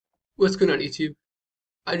What's going on YouTube?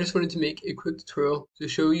 I just wanted to make a quick tutorial to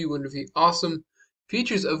show you one of the awesome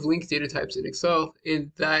features of linked data types in Excel,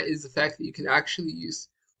 and that is the fact that you can actually use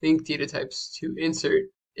linked data types to insert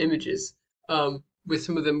images, with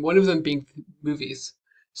one of them being movies.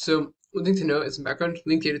 So one thing to note as a background,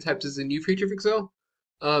 linked data types is a new feature of Excel.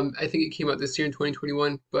 I think it came out this year in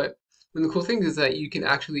 2021, but one of the cool things is that you can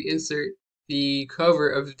actually insert the cover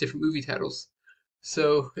of the different movie titles.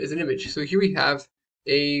 So as an image. So here we have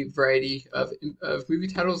a variety of movie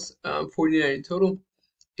titles, 49 in total.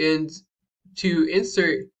 And to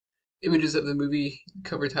insert images of the movie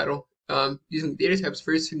cover title using data types,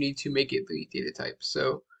 first we need to make it the data type.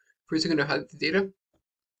 So first we're going to hide the data.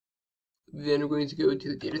 Then we're going to go into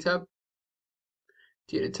the data tab,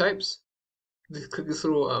 data types. Just click this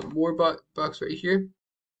little more box right here.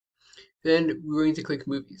 Then we're going to click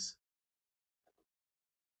movies.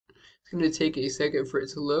 It's going to take a second for it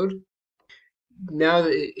to load. Now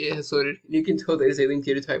that it has loaded, you can tell that it's a linked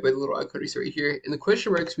data type by the little icon you see right here. And the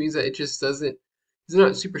question marks means that it just it's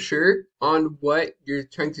not super sure on what you're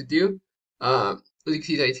trying to do. As you can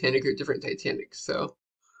see, Titanic or different Titanics. So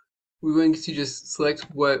we're going to just select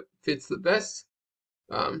what fits the best.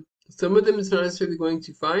 Some of them it's not necessarily going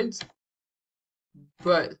to find,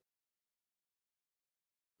 but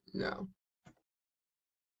no.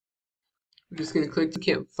 We're just going to click,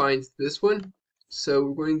 can't find this one. So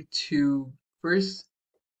we're going to first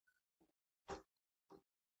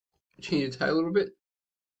change the title a little bit.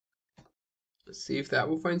 Let's see if that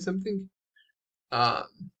will find something. And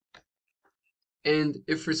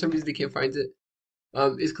if for some reason they can't find it,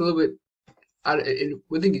 it's a little bit and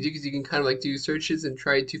one thing you do is you can kind of like do searches and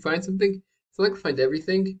try to find something. So like find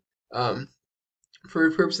everything. For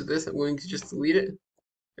the purpose of this, I'm going to just delete it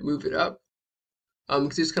and move it up.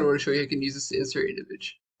 Because I just kind of want to show you I can use this to insert an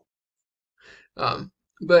image.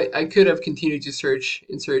 But I could have continued to search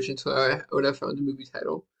and search until I would have found a movie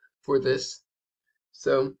title for this.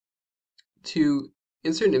 So to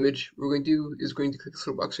insert an image, what we're going to do is going to click this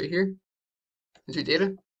little box right here, enter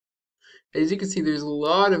data. And as you can see, there's a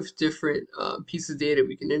lot of different pieces of data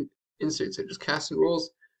we can insert, such as cast and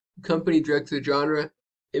roles, company, director, genre,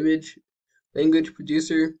 image, language,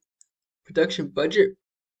 producer, production budget,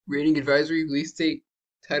 rating, advisory, release date,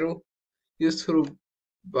 title, US total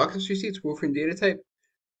box office receipts, Wolfram data type,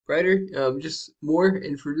 writer, just more.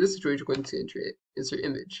 And for this situation, we're going to insert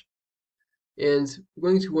image. And we're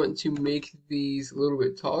going to want to make these a little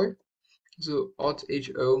bit taller. So Alt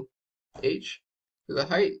H-O-H for the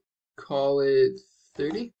height, call it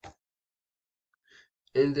 30.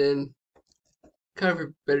 And then kind of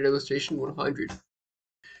a better illustration, 100.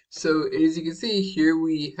 So as you can see, here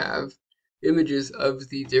we have images of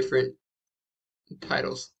the different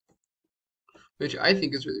titles, which I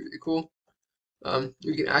think is really, really cool.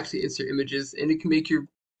 You can actually insert images, and it can make your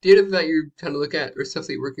data that you're trying to look at or stuff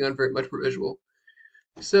that you're working on very much more visual.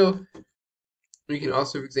 So we can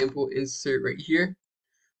also, for example, insert right here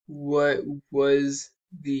what was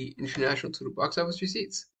the international total box office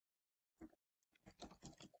receipts.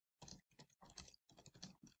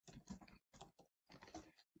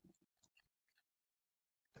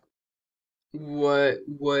 What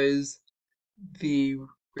was the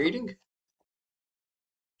rating?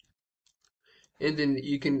 And then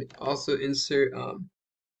you can also insert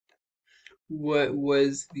what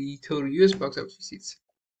was the total US box office receipts.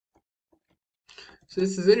 So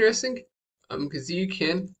this is interesting because you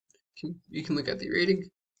can look at the rating.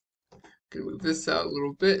 I'm gonna move this out a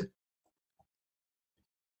little bit.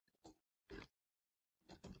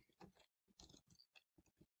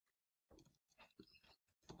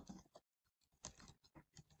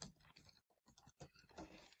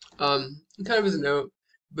 Kind of as a note,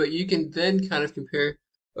 but you can then kind of compare.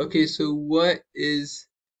 Okay, so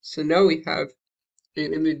so now we have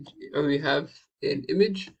an image. We have an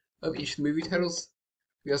image of each of the movie titles.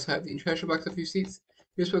 We also have the international box office receipts,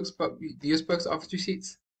 the US box office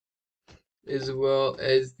receipts, as well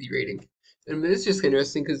as the rating. And it's just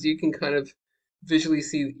interesting because you can kind of visually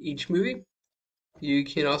see each movie. You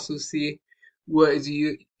can also see what is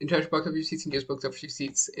the international box office receipts and US box office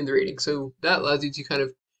receipts in the rating. So that allows you to kind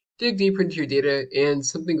of dig deeper into your data, and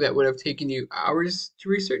something that would have taken you hours to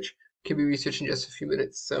research can be researched in just a few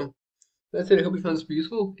minutes. So that's it. I hope you found this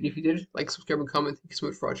useful. And if you did, like, subscribe, and comment. Thank you so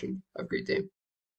much for watching. Have a great day.